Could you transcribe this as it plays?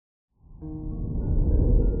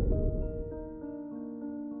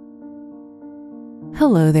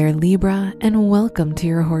Hello there, Libra, and welcome to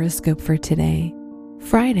your horoscope for today,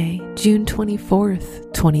 Friday, June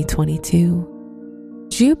 24th, 2022.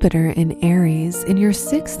 Jupiter in Aries in your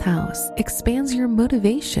 6th house expands your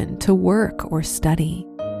motivation to work or study.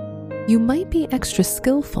 You might be extra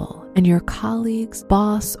skillful, and your colleagues,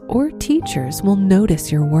 boss, or teachers will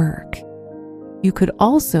notice your work. You could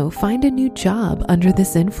also find a new job under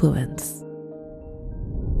this influence.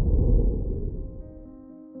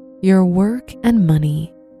 Your work and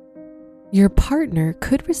money. Your partner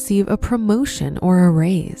could receive a promotion or a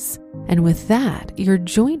raise, and with that, your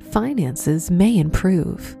joint finances may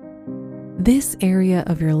improve. This area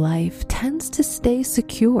of your life tends to stay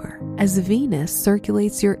secure as Venus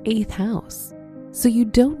circulates your 8th house, so you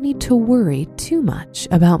don't need to worry too much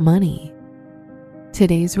about money.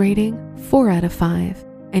 Today's rating, 4 out of 5,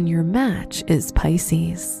 and your match is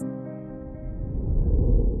Pisces.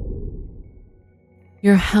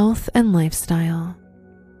 Your health and lifestyle.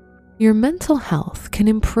 Your mental health can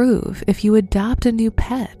improve if you adopt a new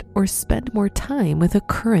pet or spend more time with a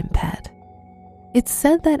current pet. It's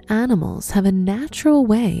said that animals have a natural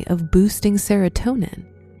way of boosting serotonin,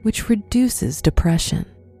 which reduces depression.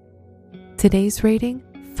 Today's rating,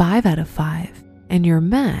 5 out of 5, and your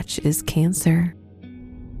match is Cancer.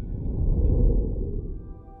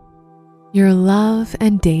 Your love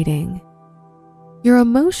and dating. Your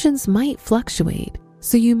emotions might fluctuate,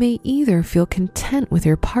 so you may either feel content with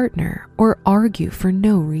your partner or argue for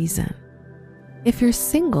no reason. If you're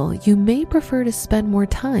single, you may prefer to spend more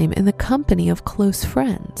time in the company of close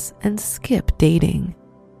friends and skip dating.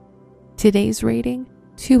 Today's rating,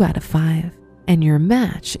 2 out of 5, and your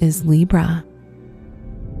match is Libra.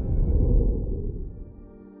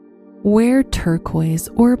 Wear turquoise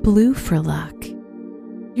or blue for luck.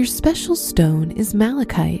 Your special stone is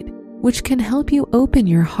malachite, which can help you open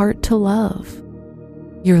your heart to love.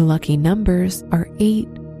 Your lucky numbers are 8,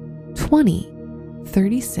 20,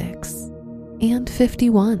 36, and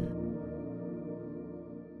 51.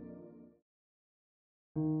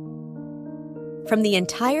 From the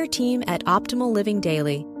entire team at Optimal Living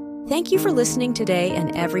Daily, thank you for listening today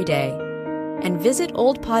and every day. And visit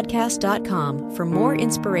oldpodcast.com for more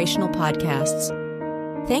inspirational podcasts.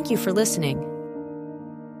 Thank you for listening.